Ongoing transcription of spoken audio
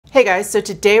Hey guys, so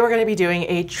today we're going to be doing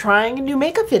a trying new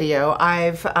makeup video.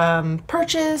 I've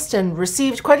purchased and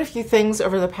received quite a few things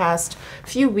over the past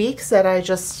few weeks that I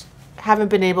just haven't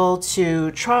been able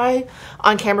to try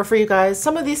on camera for you guys.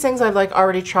 Some of these things I've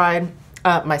already tried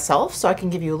myself, so I can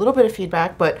give you a little bit of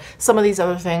feedback, but some of these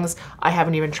other things I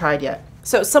haven't even tried yet.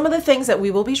 So some of the things that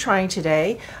we will be trying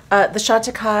today, the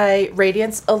Pkwy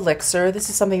Radiance Elixir.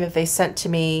 This is something that they sent to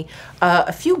me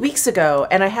a few weeks ago,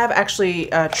 and I have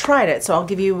actually tried it, so I'll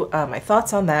give you my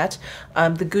thoughts on that.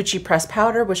 The Gucci Press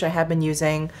Powder, which I have been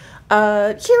using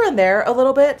here and there a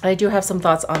little bit. I do have some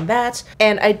thoughts on that.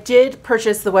 And I did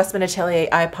purchase the Westman Atelier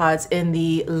iPods in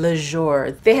the Le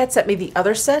Jour. They had sent me the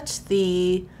other set,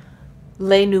 the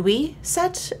Les Nuits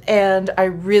set, and I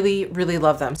really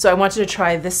love them. So I wanted to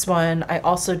try this one. I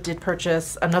also did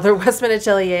purchase another Westman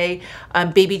Atelier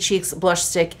Baby Cheeks blush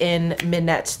stick in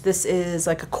Minette. This is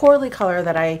like a corally color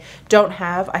that I don't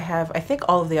have. I have, I think,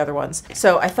 all of the other ones.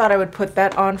 So I thought I would put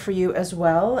that on for you as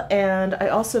well. And I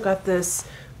also got this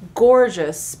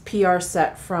gorgeous PR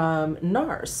set from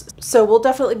NARS. So we'll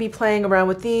definitely be playing around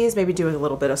with these, maybe doing a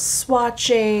little bit of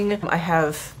swatching. I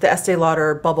have the Estee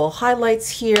Lauder Bubble highlights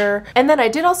here. And then I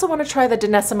did also want to try the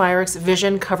Danessa Myricks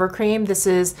Vision Cover Cream. This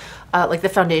is like the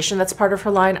foundation that's part of her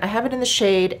line. I have it in the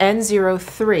shade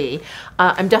N03.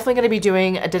 I'm definitely going to be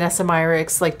doing a Danessa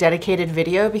Myricks dedicated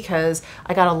video because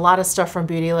I got a lot of stuff from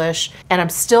Beautylish and I'm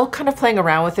still kind of playing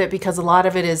around with it because a lot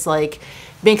of it is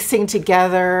mixing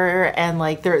together, and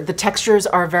the textures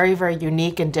are very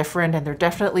unique and different, and they're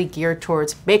definitely geared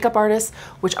towards makeup artists,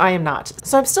 which I am not.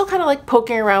 So I'm still kind of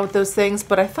poking around with those things,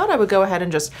 but I thought I would go ahead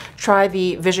and just try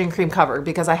the Vision Cream Cover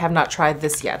because I have not tried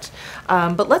this yet.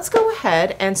 But let's go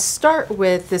ahead and start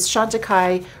with this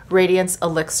Pkwy Radiance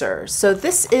Elixir. So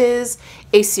this is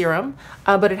a serum,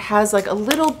 but it has a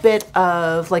little bit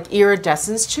of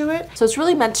iridescence to it. So it's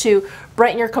really meant to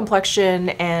brighten your complexion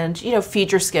and,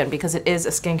 feed your skin because it is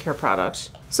a skincare product.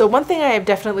 So one thing I have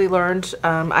definitely learned,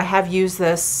 I have used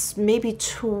this maybe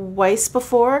twice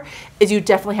before, is you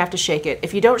definitely have to shake it.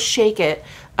 If you don't shake it,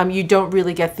 you don't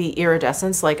really get the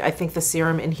iridescence. I think the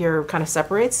serum in here kind of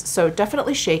separates. So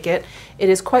definitely shake it. It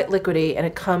is quite liquidy and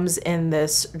it comes in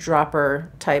this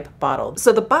dropper type bottle.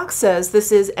 So the box says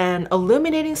this is an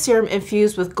illuminating serum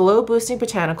infused with glow boosting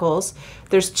botanicals.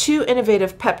 There's 2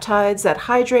 innovative peptides that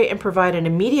hydrate and provide an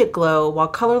immediate glow, while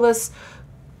colorless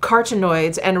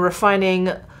carotenoids and refining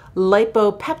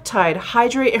lipopeptide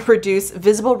hydrate and reduce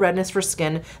visible redness for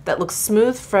skin that looks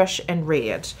smooth, fresh, and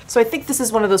radiant. So I think this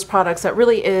is one of those products that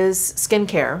really is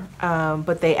skincare,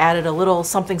 but they added a little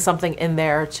something in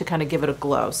there to kind of give it a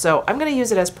glow. So I'm going to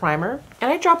use it as primer,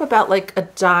 and I drop about a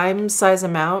dime size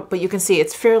amount, but you can see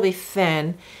it's fairly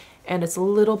thin and it's a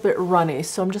little bit runny.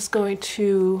 So I'm just going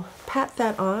to pat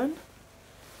that on.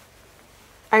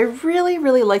 I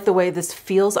really like the way this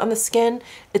feels on the skin.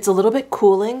 It's a little bit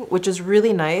cooling, which is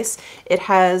really nice. It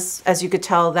has, as you could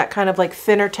tell, that kind of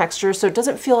thinner texture, so it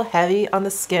doesn't feel heavy on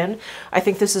the skin. I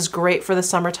think this is great for the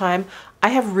summertime. I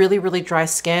have really dry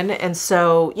skin, and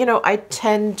so, I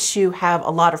tend to have a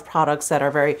lot of products that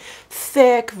are very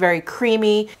thick, very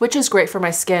creamy, which is great for my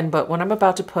skin, but when I'm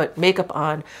about to put makeup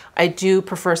on, I do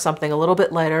prefer something a little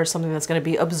bit lighter, something that's going to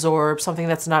be absorbed, something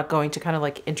that's not going to kind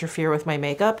of interfere with my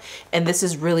makeup, and this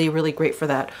is really great for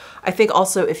that. I think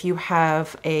also if you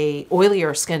have a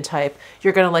oilier skin type,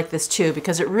 you're going to like this too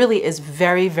because it really is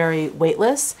very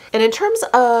weightless. And in terms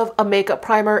of a makeup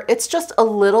primer, it's just a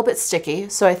little bit sticky,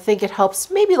 so I think it helps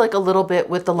maybe a little bit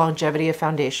with the longevity of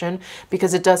foundation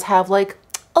because it does have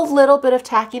a little bit of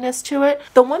tackiness to it.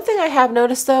 The one thing I have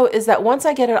noticed though is that once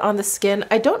I get it on the skin,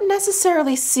 I don't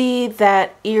necessarily see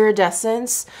that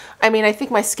iridescence. I mean, I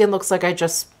think my skin looks like I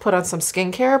just put on some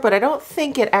skincare, but I don't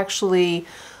think it actually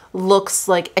looks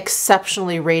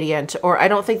exceptionally radiant, or I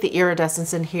don't think the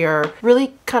iridescence in here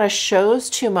really kind of shows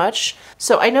too much.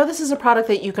 So I know this is a product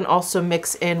that you can also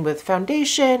mix in with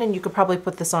foundation, and you could probably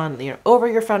put this on, over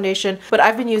your foundation, but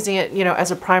I've been using it,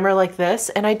 as a primer like this,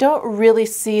 and I don't really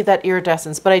see that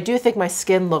iridescence, but I do think my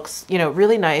skin looks,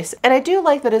 really nice. And I do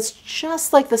like that it's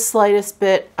just the slightest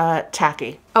bit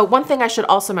tacky. Oh, one thing I should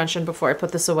also mention before I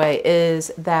put this away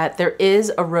is that there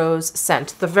is a rose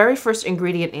scent. The very first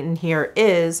ingredient in here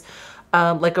is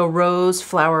a rose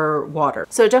flower water.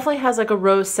 So it definitely has a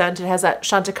rose scent. It has that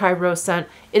Pkwy rose scent.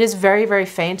 It is very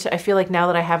faint. I feel now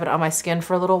that I have it on my skin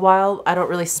for a little while, I don't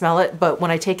really smell it, but when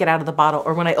I take it out of the bottle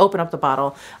or when I open up the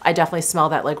bottle, I definitely smell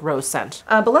that rose scent.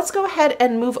 But let's go ahead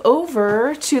and move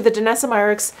over to the Danessa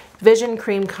Myricks Vision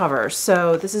Cream Cover.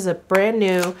 So this is a brand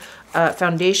new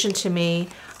foundation to me.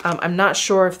 I'm not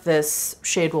sure if this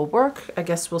shade will work. I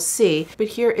guess we'll see. But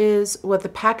here is what the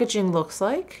packaging looks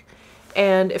like.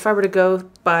 And if I were to go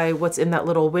by what's in that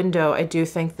little window, I do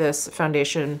think this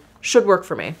foundation should work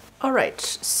for me. All right,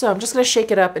 so I'm just gonna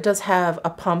shake it up. It does have a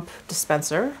pump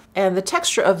dispenser, and the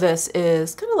texture of this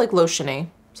is kind of like lotiony.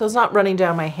 So it's not running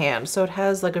down my hand. So it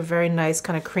has like a very nice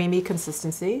kind of creamy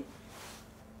consistency.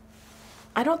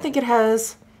 I don't think it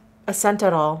has a scent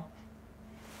at all.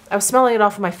 I was smelling it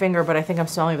off of my finger, but I think I'm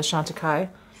smelling the Chantecaille.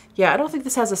 Yeah, I don't think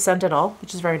this has a scent at all,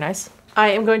 which is very nice. I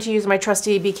am going to use my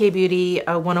trusty BK Beauty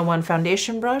 101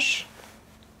 foundation brush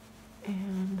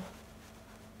and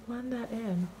blend that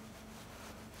in.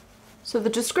 So the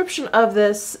description of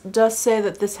this does say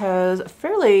that this has a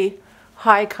fairly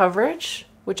high coverage,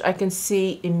 which I can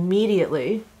see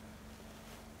immediately.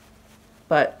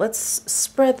 But let's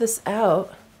spread this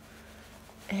out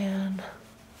and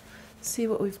see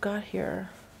what we've got here.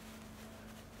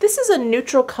 This is a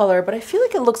neutral color, but I feel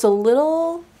like it looks a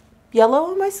little yellow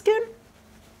on my skin.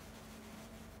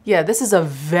 Yeah, this is a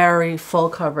very full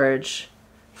coverage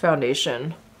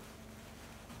foundation.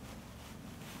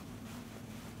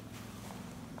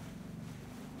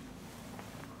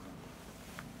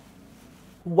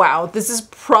 Wow, this is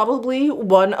probably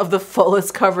one of the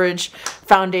fullest coverage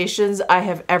foundations I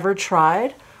have ever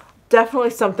tried. Definitely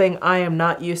something I am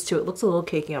not used to. It looks a little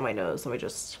cakey on my nose. Let me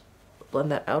just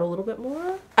blend that out a little bit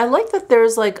more. I like that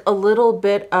there's like a little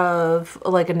bit of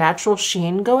like a natural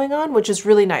sheen going on, which is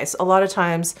really nice. A lot of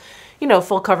times, you know,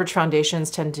 full coverage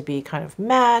foundations tend to be kind of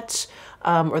matte,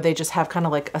 or they just have kind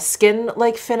of like a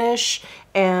skin-like finish.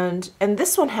 And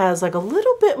this one has like a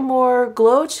little bit more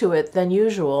glow to it than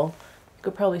usual. You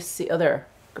could probably see, oh there,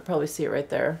 you could probably see it right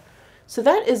there. So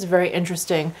that is very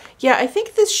interesting. Yeah, I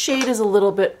think this shade is a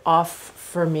little bit off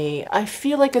for me. I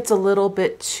feel like it's a little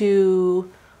bit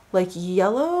too like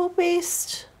yellow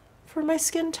based for my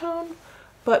skin tone,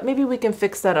 but maybe we can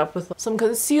fix that up with some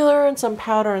concealer and some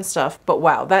powder and stuff. But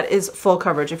wow, that is full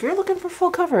coverage. If you're looking for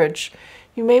full coverage,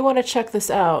 you may want to check this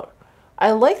out.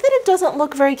 I like that it doesn't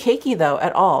look very cakey though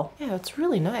at all. Yeah, it's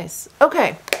really nice.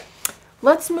 Okay.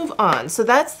 Let's move on. So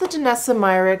that's the Danessa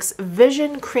Myricks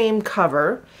Vision Cream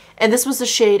Cover, and this was the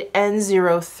shade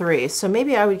N03. So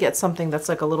maybe I would get something that's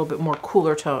like a little bit more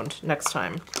cooler toned next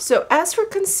time. So as for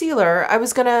concealer, I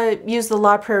was gonna use the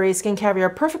La Prairie Skin Caviar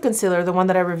Perfect Concealer, the one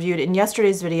that I reviewed in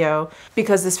yesterday's video,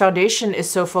 because this foundation is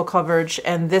so full coverage,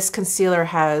 and this concealer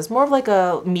has more of like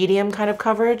a medium kind of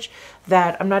coverage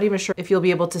that I'm not even sure if you'll be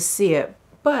able to see it,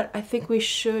 but I think we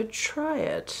should try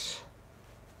it.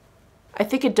 I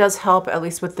think it does help, at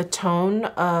least with the tone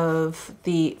of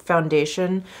the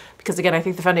foundation, because again, I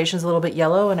think the foundation is a little bit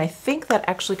yellow, and I think that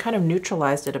actually kind of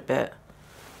neutralized it a bit.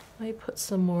 Let me put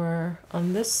some more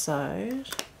on this side.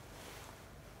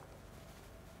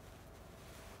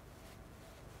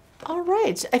 All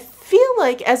right, I feel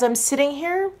like as I'm sitting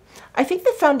here, I think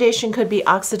the foundation could be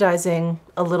oxidizing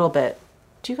a little bit.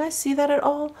 Do you guys see that at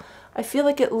all? I feel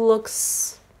like it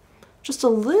looks just a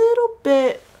little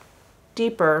bit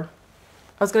deeper.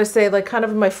 I was gonna say like kind of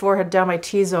in my forehead down my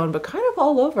T-zone, but kind of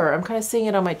all over. I'm kind of seeing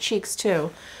it on my cheeks too.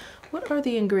 What are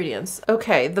the ingredients?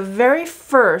 Okay, the very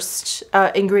first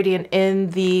ingredient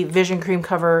in the Vision Cream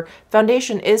Cover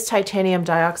foundation is titanium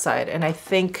dioxide, and I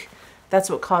think that's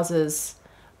what causes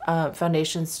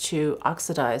foundations to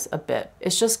oxidize a bit.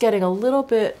 It's just getting a little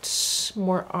bit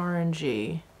more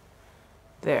orangey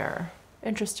there.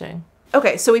 Interesting.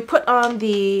 Okay, so we put on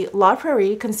the La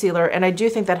Prairie concealer, and I do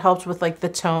think that helped with like the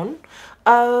tone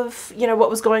of, you know,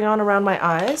 what was going on around my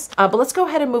eyes. But let's go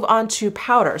ahead and move on to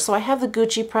powder. So I have the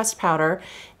Gucci pressed powder.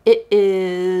 It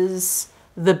is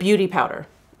the Beauty Powder,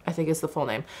 I think is the full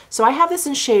name. So I have this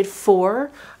in shade 4.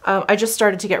 I just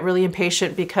started to get really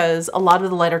impatient because a lot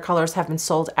of the lighter colors have been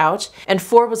sold out, and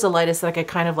 4 was the lightest that I could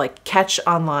kind of like catch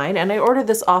online, and I ordered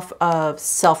this off of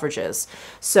Selfridges.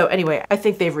 So anyway, I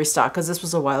think they've restocked because this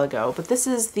was a while ago, but this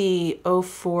is the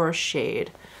 04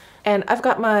 shade. And I've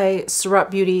got my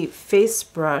Surratt Beauty face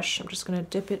brush. I'm just gonna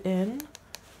dip it in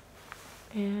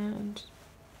and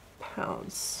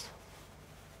pounce.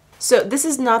 So this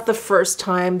is not the first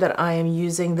time that I am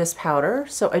using this powder,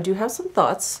 so I do have some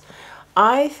thoughts.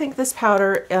 I think this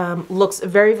powder looks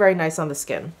very, very nice on the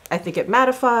skin. I think it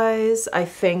mattifies. I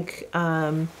think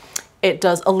it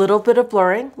does a little bit of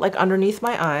blurring, like underneath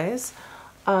my eyes.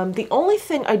 The only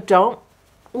thing I don't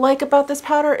like about this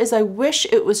powder is I wish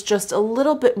it was just a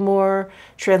little bit more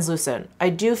translucent. I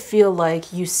do feel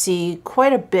like you see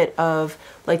quite a bit of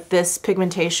like this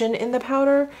pigmentation in the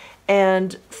powder,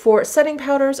 and for setting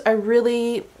powders I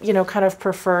really, you know, kind of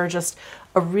prefer just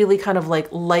a really kind of like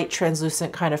light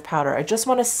translucent kind of powder. I just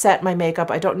want to set my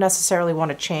makeup. I don't necessarily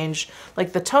want to change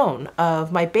like the tone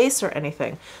of my base or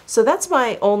anything. So that's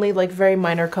my only like very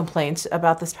minor complaint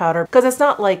about this powder, because it's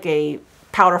not like a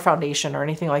powder foundation or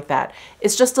anything like that.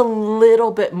 It's just a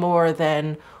little bit more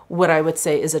than what I would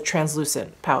say is a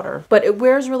translucent powder. But it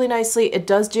wears really nicely. It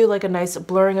does do like a nice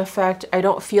blurring effect. I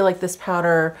don't feel like this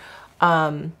powder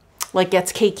like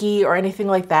gets cakey or anything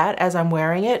like that as I'm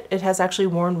wearing it. It has actually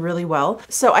worn really well.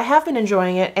 So I have been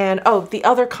enjoying it. And oh, the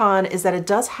other con is that it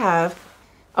does have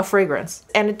a fragrance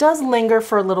and it does linger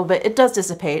for a little bit. It does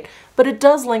dissipate, but it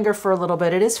does linger for a little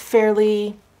bit. It is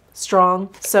fairly strong,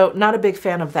 so not a big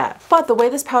fan of that. But the way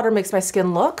this powder makes my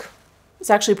skin look is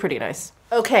actually pretty nice.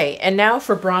 Okay, and now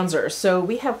for bronzers. So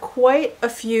we have quite a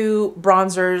few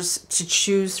bronzers to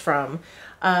choose from.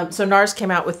 So NARS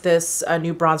came out with this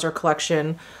new bronzer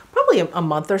collection probably a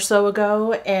month or so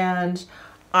ago, and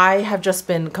I have just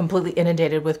been completely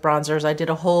inundated with bronzers. I did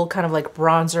a whole kind of like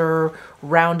bronzer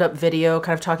roundup video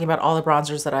kind of talking about all the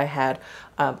bronzers that I had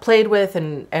played with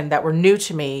and that were new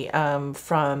to me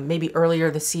from maybe earlier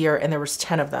this year, and there was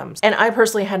 10 of them. And I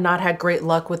personally had not had great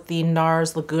luck with the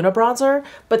NARS Laguna bronzer,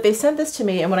 but they sent this to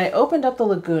me, and when I opened up the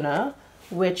Laguna,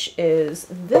 which is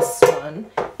this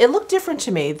one, it looked different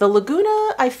to me. The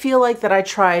Laguna, I feel like that I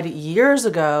tried years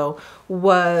ago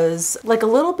was like a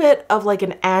little bit of like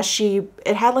an ashy,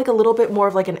 it had like a little bit more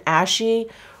of like an ashy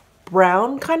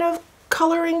brown kind of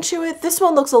coloring to it. This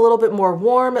one looks a little bit more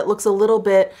warm. It looks a little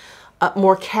bit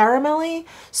more caramelly.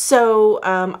 So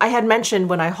I had mentioned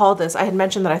when I hauled this, I had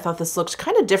mentioned that I thought this looked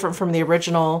kind of different from the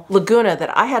original Laguna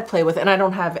that I had played with, and I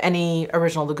don't have any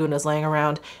original Lagunas laying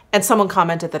around. And someone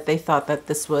commented that they thought that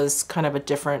this was kind of a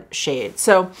different shade.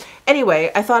 So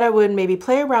anyway, I thought I would maybe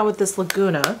play around with this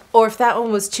Laguna, or if that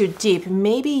one was too deep,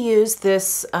 maybe use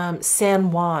this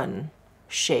San Juan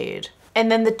shade.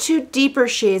 And then the two deeper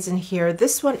shades in here,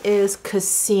 this one is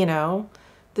Casino.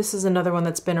 This is another one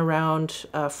that's been around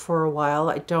for a while.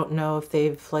 I don't know if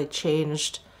they've like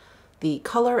changed the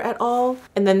color at all.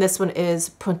 And then this one is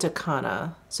Punta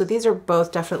Cana. So these are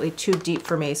both definitely too deep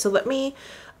for me. So let me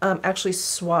actually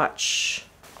swatch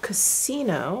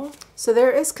Casino. So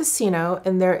there is Casino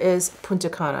and there is Punta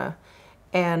Cana.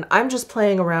 And I'm just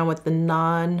playing around with the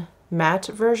non-matte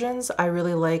versions. I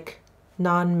really like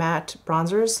non-matte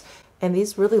bronzers. And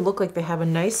these really look like they have a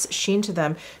nice sheen to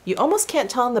them. You almost can't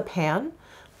tell in the pan,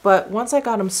 but once I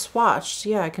got them swatched,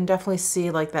 yeah, I can definitely see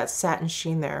like that satin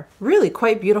sheen there. Really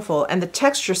quite beautiful, and the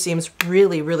texture seems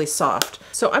really, really soft.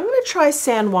 So I'm gonna try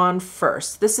San Juan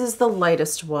first. This is the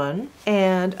lightest one.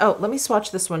 And oh, let me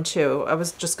swatch this one too. I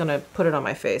was just gonna put it on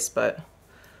my face, but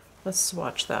let's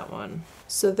swatch that one.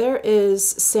 So there is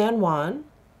San Juan,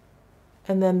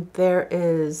 and then there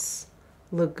is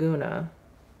Laguna.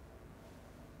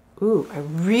 Ooh, I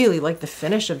really like the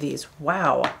finish of these.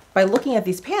 Wow. By looking at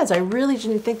these pans, I really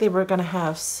didn't think they were gonna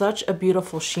have such a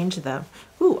beautiful sheen to them.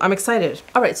 Ooh, I'm excited.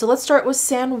 All right, so let's start with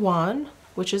San Juan,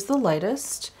 which is the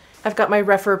lightest. I've got my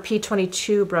Refer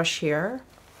P22 brush here.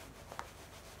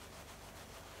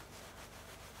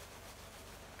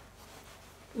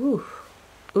 Ooh,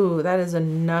 ooh, that is a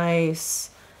nice,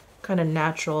 kind of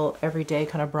natural, everyday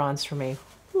kind of bronze for me.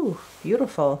 Ooh,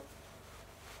 beautiful.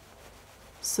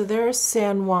 So there's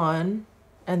San Juan,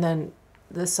 and then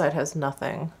this side has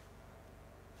nothing.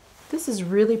 This is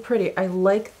really pretty. I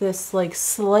like this like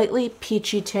slightly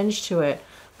peachy tinge to it,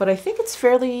 but I think it's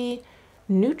fairly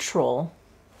neutral.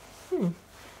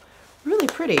 Really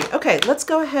pretty. Okay, let's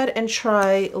go ahead and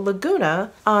try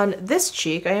Laguna on this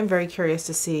cheek. I am very curious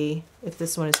to see if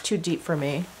this one is too deep for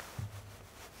me.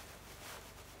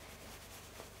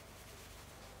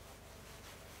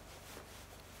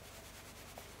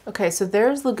 Okay, so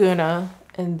there's Laguna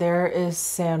and there is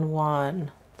San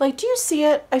Juan. Like, do you see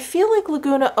it? I feel like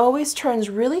Laguna always turns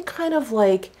really kind of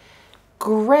like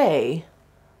gray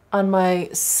on my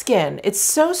skin. It's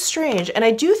so strange. And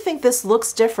I do think this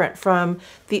looks different from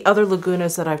the other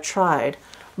Lagunas that I've tried,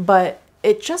 but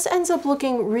it just ends up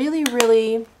looking really,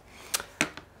 really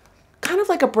kind of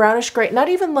like a brownish gray, not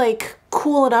even like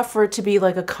cool enough for it to be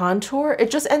like a contour.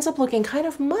 It just ends up looking kind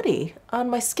of muddy on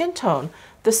my skin tone.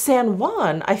 The San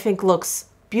Juan, I think, looks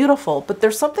beautiful, but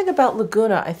there's something about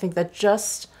Laguna, I think, that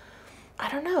just, I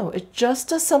don't know, it just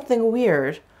does something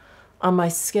weird on my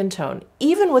skin tone,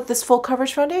 even with this full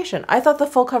coverage foundation. I thought the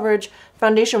full coverage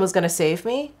foundation was gonna save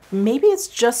me. Maybe it's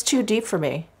just too deep for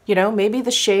me. You know, maybe the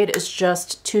shade is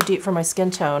just too deep for my skin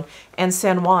tone, and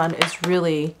San Juan is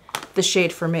really the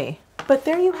shade for me. But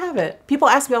there you have it. People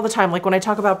ask me all the time, like when I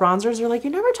talk about bronzers, they're like, you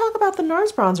never talk about the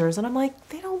NARS bronzers. And I'm like,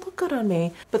 they don't look good on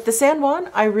me. But the San Juan,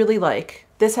 I really like.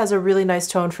 This has a really nice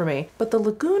tone for me. But the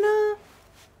Laguna,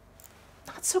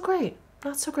 not so great.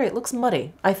 Not so great. Looks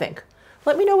muddy, I think.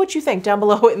 Let me know what you think down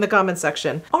below in the comment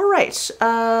section. All right,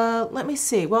 let me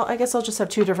see. Well, I guess I'll just have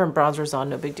two different bronzers on,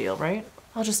 no big deal, right?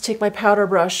 I'll just take my powder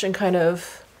brush and kind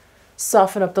of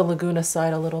soften up the Laguna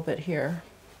side a little bit here.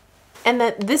 And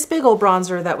that this big old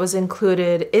bronzer that was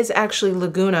included is actually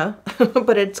Laguna,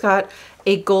 but it's got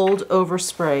a gold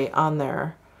overspray on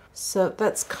there. So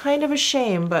that's kind of a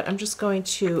shame, but I'm just going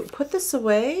to put this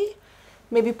away.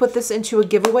 Maybe put this into a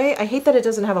giveaway. I hate that it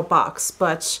doesn't have a box,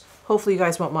 but hopefully you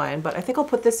guys won't mind, but I think I'll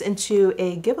put this into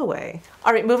a giveaway.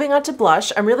 All right, moving on to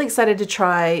blush. I'm really excited to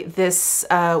try this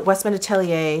Westman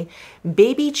Atelier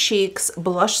Baby Cheeks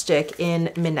blush stick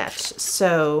in Minette.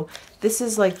 So this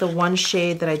is like the one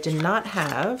shade that I did not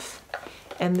have,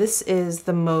 and this is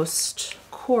the most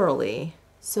corally.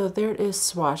 So there it is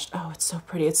swatched. Oh, it's so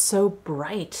pretty. It's so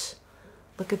bright.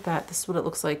 Look at that. This is what it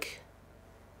looks like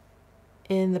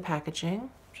in the packaging.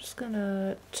 Just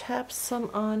gonna tap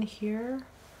some on here.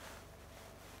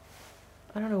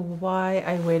 I don't know why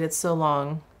I waited so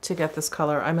long to get this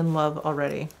color. I'm in love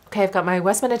already. Okay, I've got my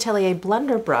Westman Atelier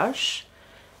blender brush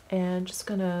and just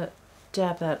gonna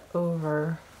dab that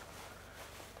over,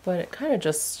 but it kind of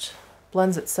just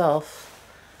blends itself.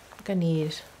 I think I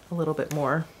need a little bit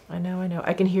more. I know.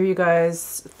 I can hear you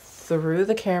guys through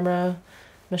the camera.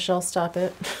 Michelle, stop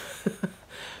it.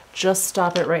 Just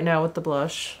stop it right now with the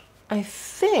blush. I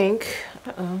think,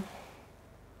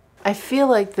 I feel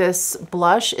like this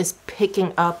blush is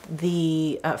picking up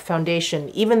the foundation,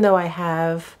 even though I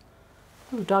have,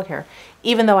 ooh, dog hair.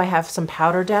 Even though I have some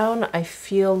powder down, I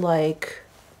feel like,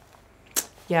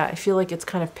 yeah, I feel like it's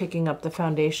kind of picking up the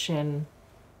foundation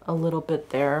a little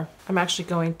bit there. I'm actually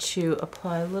going to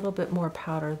apply a little bit more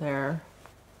powder there.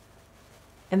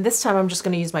 And this time I'm just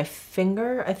going to use my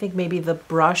finger. I think maybe the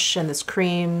brush and this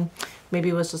cream maybe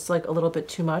it was just like a little bit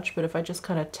too much, but if I just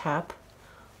kind of tap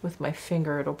with my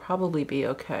finger, it'll probably be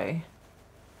okay.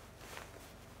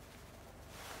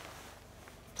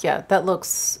 Yeah, that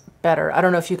looks better. I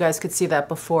don't know if you guys could see that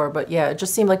before, but yeah, it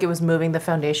just seemed like it was moving the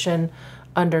foundation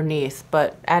underneath,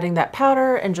 but adding that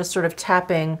powder and just sort of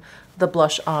tapping the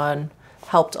blush on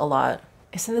helped a lot.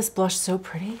 Isn't this blush so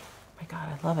pretty? Oh my God,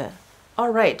 I love it. All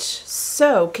right,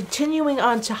 so continuing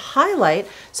on to highlight.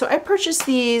 So I purchased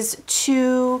these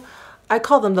two, I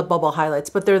call them the bubble highlights,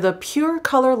 but they're the Pure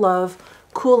Color Love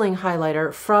Cooling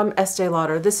Highlighter from Estee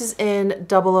Lauder. This is in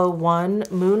 001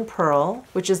 Moon Pearl,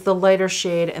 which is the lighter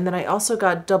shade. And then I also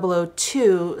got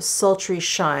 002 Sultry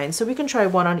Shine. So we can try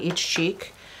one on each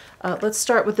cheek. Let's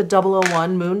start with the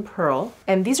 001 Moon Pearl.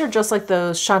 And these are just like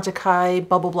those Chantecaille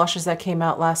bubble blushes that came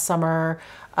out last summer,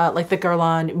 like the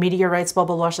Guerlain Meteorites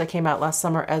bubble blush that came out last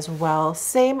summer as well.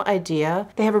 Same idea.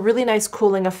 They have a really nice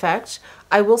cooling effect.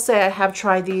 I will say I have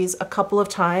tried these a couple of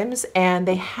times and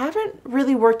they haven't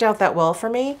really worked out that well for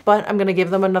me, but I'm gonna give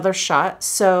them another shot.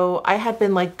 So I had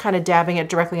been like kind of dabbing it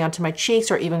directly onto my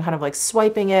cheeks or even kind of like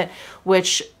swiping it,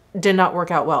 which did not work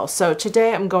out well. So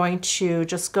today I'm going to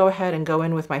just go ahead and go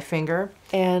in with my finger.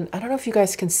 And I don't know if you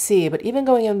guys can see, but even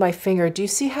going in with my finger, do you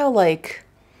see how like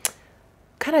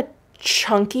kind of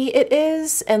chunky it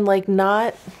is and like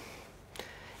not,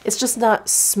 it's just not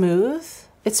smooth.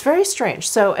 It's very strange.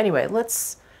 So anyway,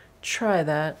 let's try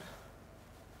that.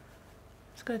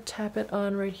 Just gonna tap it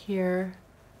on right here.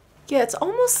 Yeah, it's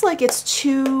almost like it's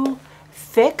too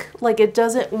thick. Like it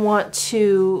doesn't want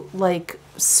to like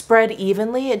spread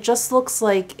evenly. It just looks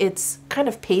like it's kind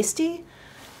of pasty.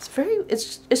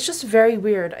 It's just very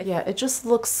weird. Yeah, it just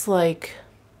looks like,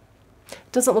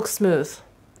 it doesn't look smooth.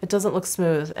 It doesn't look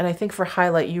smooth. And I think for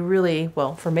highlight, you really,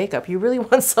 well, for makeup, you really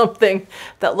want something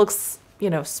that looks, you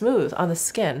know, smooth on the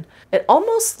skin. It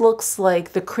almost looks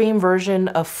like the cream version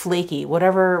of flaky,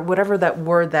 whatever that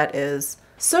word that is.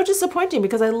 So disappointing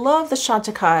because I love the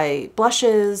Chantecaille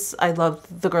blushes. I love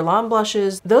the Guerlain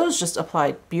blushes. Those just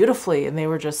applied beautifully and they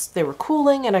were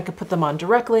cooling and I could put them on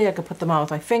directly. I could put them on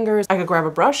with my fingers. I could grab a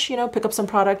brush, you know, pick up some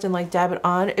product and like dab it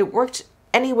on. It worked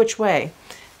any which way.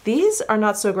 These are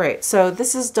not so great. So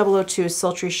this is 002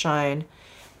 Sultry Shine.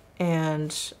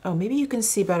 And, oh, maybe you can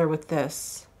see better with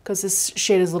this because this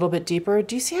shade is a little bit deeper.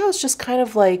 Do you see how it's just kind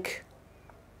of like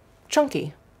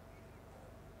chunky,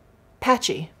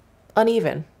 patchy,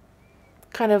 uneven,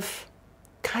 kind of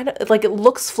like it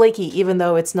looks flaky even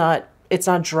though it's not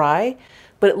dry,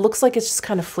 but it looks like it's just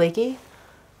kind of flaky.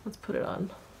 Let's put it on.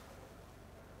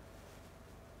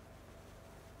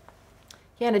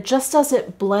 Yeah, and it just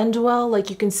doesn't blend well. Like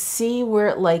you can see where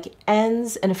it like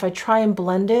ends, and if I try and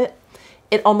blend it,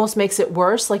 it almost makes it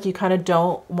worse. Like you kind of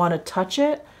don't want to touch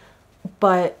it,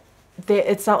 but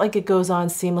it's not like it goes on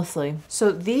seamlessly.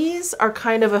 So these are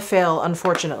kind of a fail,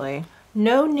 unfortunately.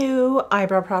 No new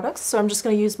eyebrow products, so I'm just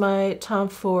going to use my Tom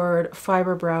Ford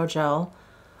Fiber Brow Gel.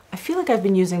 I feel like I've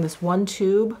been using this one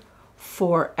tube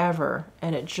forever,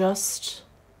 and it just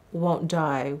won't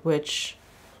die, which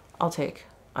I'll take.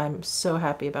 I'm so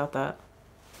happy about that.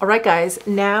 All right, guys,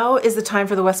 now is the time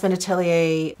for the Westman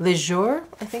Atelier Le Jour,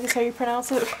 I think is how you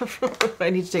pronounce it. I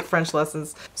need to take French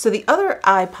lessons. So the other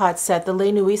iPod set, the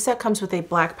Les Nuits set, comes with a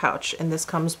black pouch, and this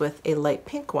comes with a light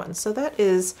pink one. So that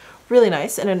is really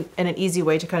nice and an easy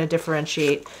way to kind of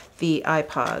differentiate the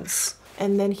iPods.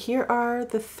 And then here are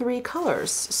the 3 colors.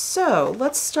 So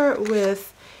let's start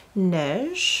with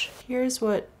Neige. Here's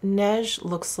what Neige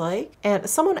looks like. And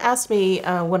someone asked me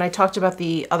when I talked about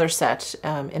the other set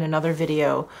in another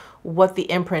video what the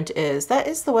imprint is. That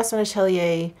is the Westman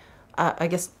Atelier, I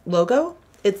guess, logo.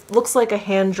 It looks like a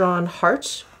hand-drawn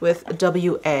heart with a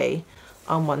WA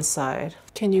on one side.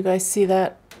 Can you guys see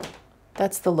that?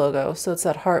 That's the logo. So it's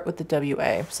that heart with the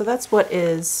WA. So that's what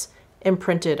is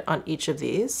imprinted on each of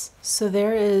these. So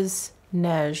there is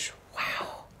Neige.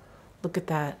 Wow, look at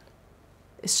that.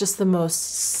 It's just the most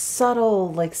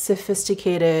subtle, like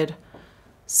sophisticated,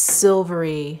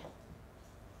 silvery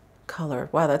color.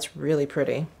 Wow, that's really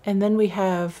pretty. And then we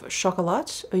have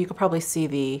Chocolat. Oh, you could probably see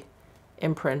the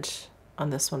imprint on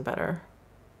this one better.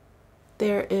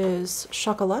 There is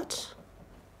Chocolat.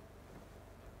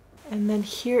 And then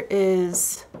here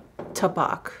is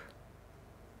Tabac.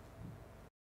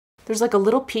 There's like a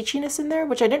little peachiness in there,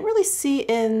 which I didn't really see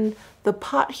in the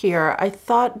pot here. I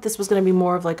thought this was going to be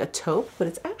more of like a taupe, but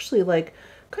it's actually like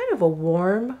kind of a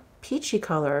warm peachy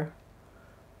color.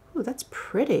 Ooh, that's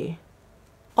pretty.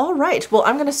 All right, well,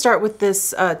 I'm going to start with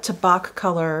this Tabac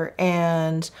color,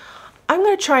 and I'm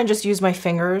going to try and just use my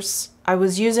fingers. I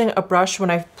was using a brush when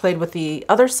I played with the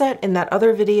other set in that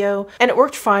other video, and it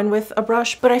worked fine with a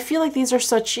brush, but I feel like these are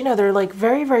such, you know, they're like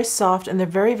very, very soft and they're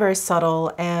very, very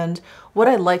subtle. And what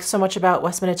I like so much about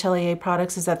Westman Atelier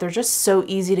products is that they're just so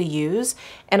easy to use.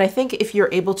 And I think if you're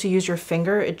able to use your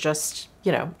finger, it just,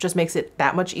 you know, just makes it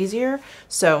that much easier.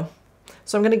 So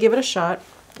I'm going to give it a shot.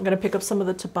 I'm going to pick up some of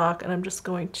the Tabac and I'm just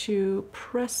going to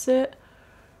press it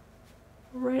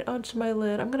right onto my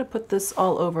lid. I'm going to put this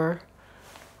all over.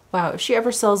 Wow, if she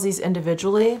ever sells these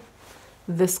individually,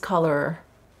 this color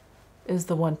is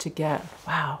the one to get.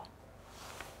 Wow,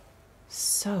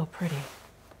 so pretty.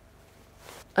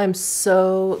 I'm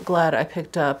so glad I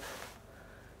picked up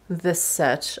this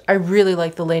set. I really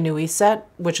like the Les Nuits set,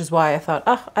 which is why I thought,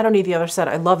 oh, I don't need the other set.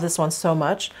 I love this one so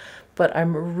much, but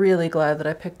I'm really glad that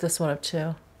I picked this one up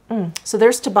too. So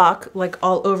there's Tabac like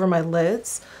all over my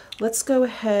lids. Let's go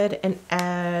ahead and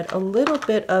add a little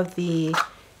bit of the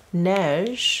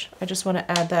Neige. I just want to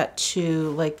add that to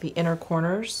like the inner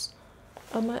corners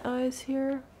of my eyes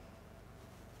here.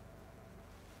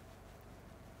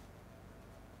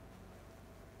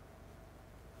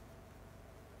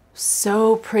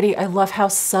 So pretty. I love how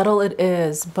subtle it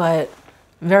is, but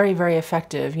very, very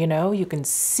effective. You know, you can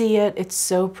see it. It's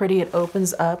so pretty. It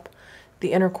opens up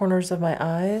the inner corners of my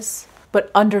eyes, but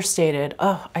understated.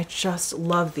 Oh, I just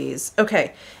love these.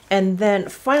 Okay, and then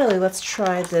finally, let's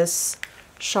try this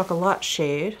Chocolat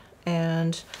shade,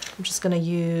 and I'm just going to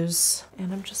use,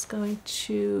 and I'm just going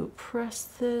to press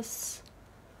this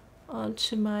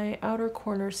onto my outer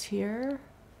corners here.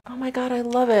 Oh my God, I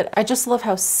love it. I just love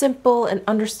how simple and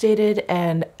understated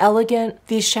and elegant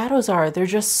these shadows are. They're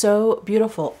just so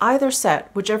beautiful. Either set,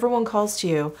 whichever one calls to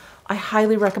you, I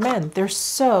highly recommend. They're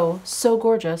so, so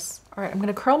gorgeous. All right, I'm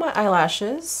gonna curl my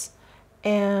eyelashes,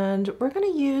 and we're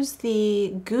gonna use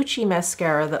the Gucci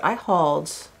mascara that I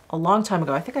hauled a long time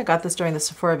ago. I think I got this during the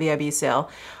Sephora VIB sale.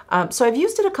 So I've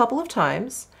used it a couple of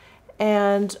times,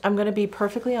 and I'm gonna be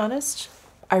perfectly honest,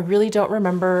 I really don't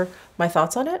remember my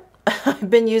thoughts on it. I've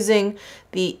been using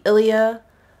the Ilia,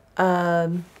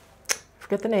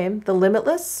 forget the name, the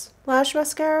Limitless Lash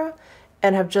Mascara,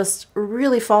 and have just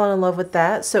really fallen in love with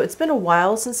that. So it's been a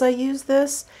while since I used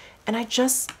this, and I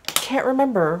just can't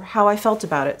remember how I felt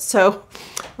about it. So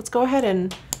let's go ahead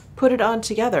and put it on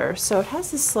together. So it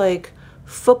has this like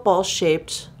football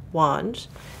shaped wand.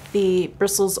 The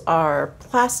bristles are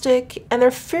plastic and they're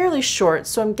fairly short,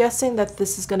 so I'm guessing that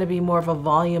this is going to be more of a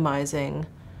volumizing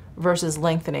versus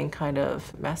lengthening kind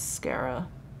of mascara.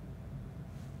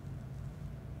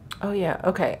 Oh yeah,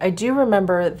 okay. I do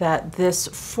remember that this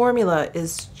formula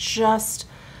is just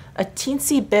a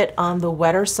teensy bit on the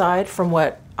wetter side from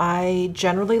what I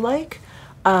generally like,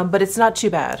 but it's not too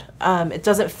bad. It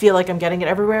doesn't feel like I'm getting it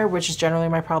everywhere, which is generally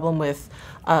my problem with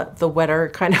the wetter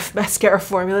kind of mascara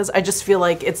formulas. I just feel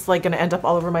like it's like gonna end up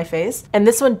all over my face. And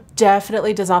this one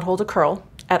definitely does not hold a curl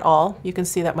at all. You can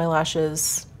see that my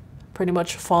lashes pretty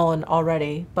much fallen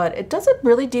already, but it does a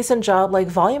really decent job like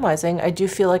volumizing. I do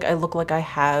feel like I look like I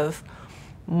have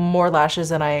more lashes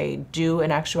than I do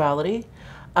in actuality.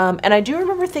 And I do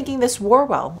remember thinking this wore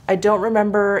well. I don't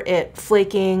remember it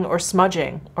flaking or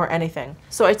smudging or anything.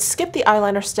 So I skipped the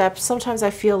eyeliner step. Sometimes I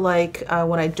feel like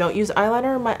when I don't use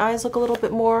eyeliner, my eyes look a little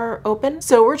bit more open.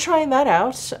 So we're trying that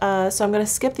out. So I'm gonna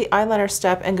skip the eyeliner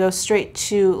step and go straight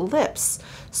to lips.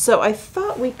 So I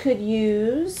thought we could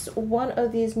use one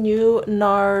of these new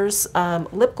NARS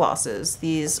lip glosses,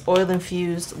 these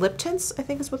oil-infused lip tints, I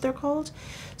think is what they're called.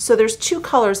 So there's two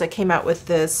colors that came out with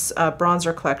this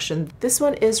bronzer collection. This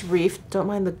one is Reef. Don't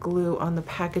mind the glue on the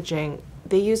packaging.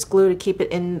 They use glue to keep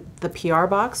it in the PR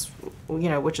box, you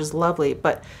know, which is lovely,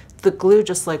 but the glue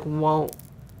just like won't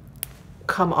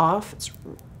come off. It's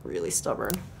really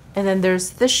stubborn. And then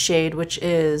there's this shade, which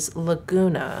is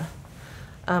Laguna.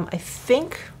 I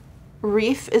think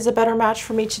Reef is a better match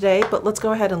for me today, but let's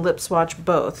go ahead and lip swatch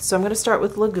both. So I'm gonna start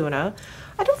with Laguna.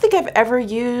 I don't think I've ever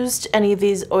used any of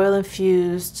these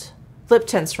oil-infused lip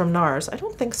tints from NARS. I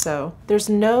don't think so. There's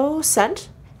no scent.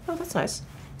 Oh, that's nice.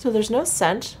 So there's no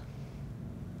scent.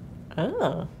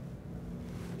 Oh.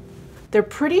 They're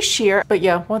pretty sheer, but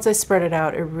yeah, once I spread it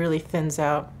out, it really thins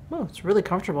out. Oh, it's really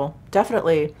comfortable.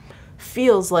 Definitely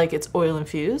feels like it's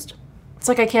oil-infused. It's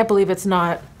like I can't believe it's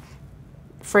not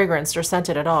fragranced or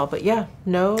scented at all, but yeah,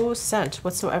 no scent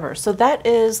whatsoever. So that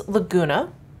is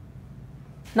Laguna.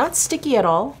 Not sticky at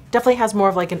all. Definitely has more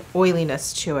of like an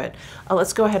oiliness to it.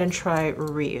 Let's go ahead and try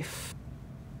Reef.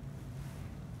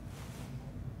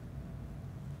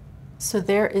 So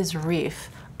there is Reef.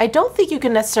 I don't think you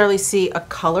can necessarily see a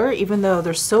color, even though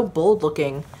they're so bold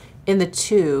looking in the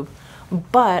tube,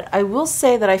 but I will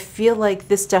say that I feel like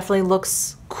this definitely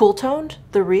looks cool toned,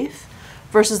 the Reef,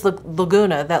 versus the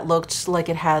Laguna that looked like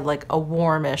it had like a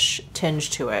warmish tinge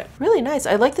to it. Really nice.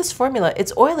 I like this formula.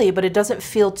 It's oily, but it doesn't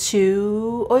feel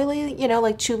too oily, you know,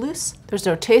 like too loose. There's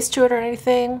no taste to it or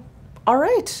anything. All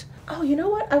right. Oh, you know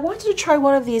what? I wanted to try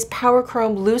one of these Power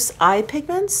Chrome loose eye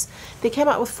pigments. They came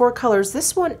out with 4 colors.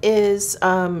 This one is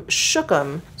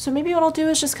Shookum. So maybe what I'll do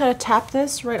is just kind of tap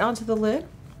this right onto the lid.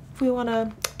 If we want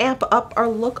to amp up our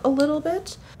look a little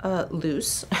bit.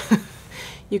 Loose.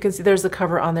 You can see there's the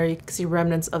cover on there. You can see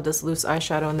remnants of this loose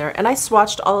eyeshadow in there. And I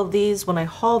swatched all of these when I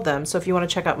hauled them. So if you want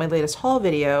to check out my latest haul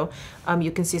video,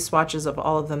 you can see swatches of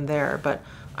all of them there. But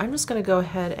I'm just going to go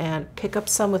ahead and pick up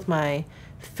some with my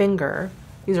finger.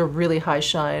 These are really high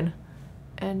shine.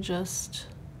 And just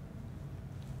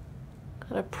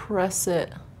kind of press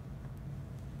it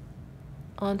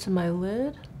onto my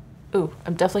lid. Ooh,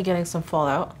 I'm definitely getting some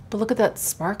fallout. But look at that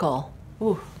sparkle.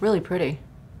 Ooh, really pretty.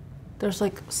 There's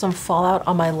like some fallout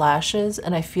on my lashes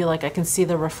and I feel like I can see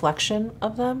the reflection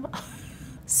of them.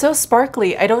 So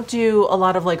sparkly. I don't do a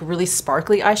lot of like really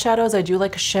sparkly eyeshadows. I do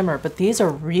like a shimmer, but these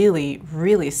are really,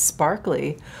 really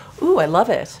sparkly. Ooh, I love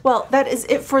it. Well, that is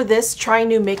it for this trying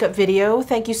new makeup video.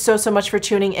 Thank you so much for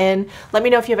tuning in. Let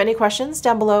me know if you have any questions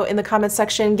down below in the comments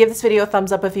section. Give this video a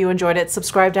thumbs up if you enjoyed it.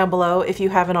 Subscribe down below if you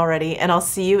haven't already, and I'll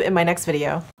see you in my next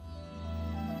video.